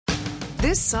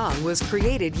This song was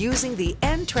created using the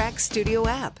N-Track Studio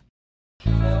app.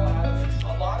 See,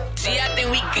 I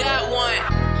think we got one.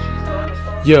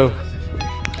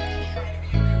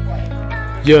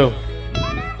 Yo,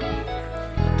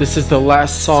 this is the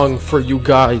last song for you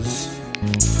guys.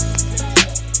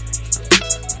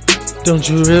 Don't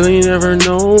you really never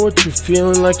know what you're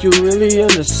feeling, like you really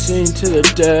understand to the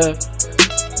depth?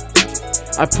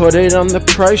 I put it on the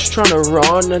price, trying to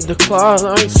run at the cloud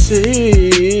I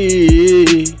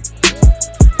see.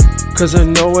 Cause I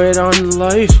know it on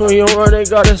life, when you already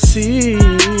gotta see.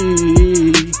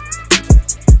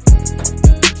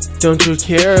 Don't you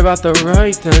care about the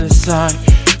right to decide?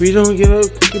 We don't give a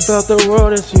about the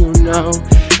world, as you know.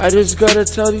 I just gotta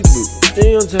tell you,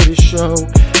 they don't tell you show.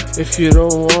 If you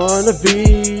don't wanna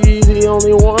be the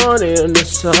only one in the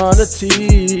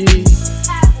sanity,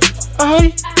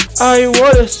 I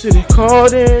wanna sit it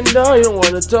called and I don't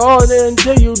wanna talk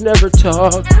until you never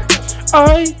talk.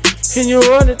 And you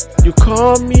want it, you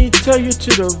call me, tell you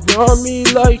to run me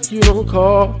like you don't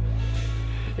call.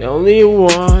 The only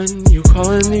one you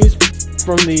calling these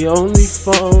from the only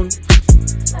phone.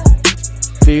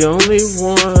 The only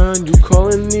one you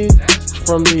calling me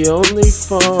from the only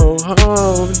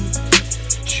phone.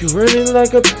 She really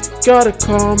like a gotta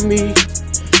call me,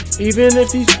 even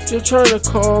if he's still trying to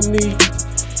call me,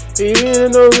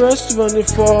 even the rest running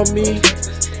for me.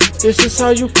 This is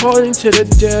how you calling to the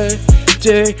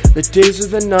the days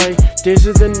of the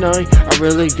night. I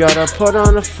really gotta put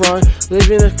on the front,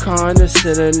 living a kindness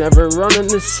and never running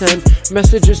to send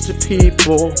messages to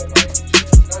people.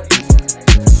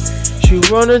 She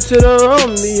running to the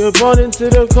me, running to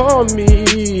the call me.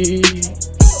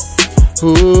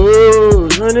 Ooh,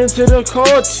 running to the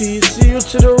call T, see you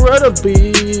to the red B.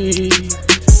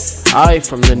 I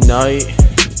from the night,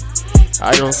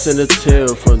 I don't send a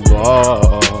tale from the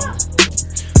wall.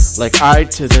 Like I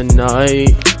to the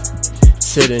night,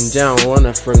 sitting down,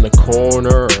 running from the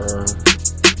corner.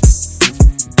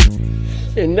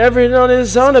 And everyone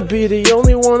is gonna be the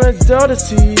only one that's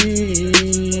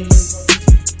dirty.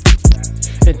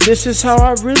 And this is how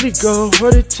I really go,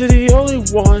 put it to the only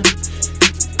one.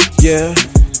 Yeah.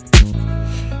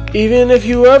 Even if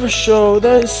you ever show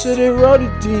that city ready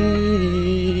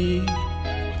D.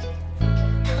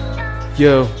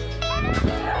 Yo.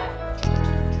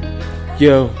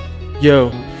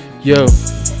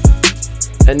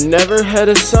 And never had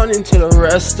a son until the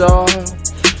rest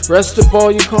of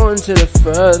all, you calling to the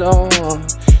Fed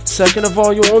Second of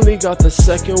all, you only got the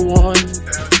second one.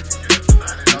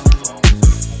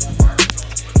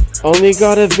 Only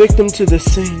got a victim to the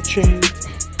same chain.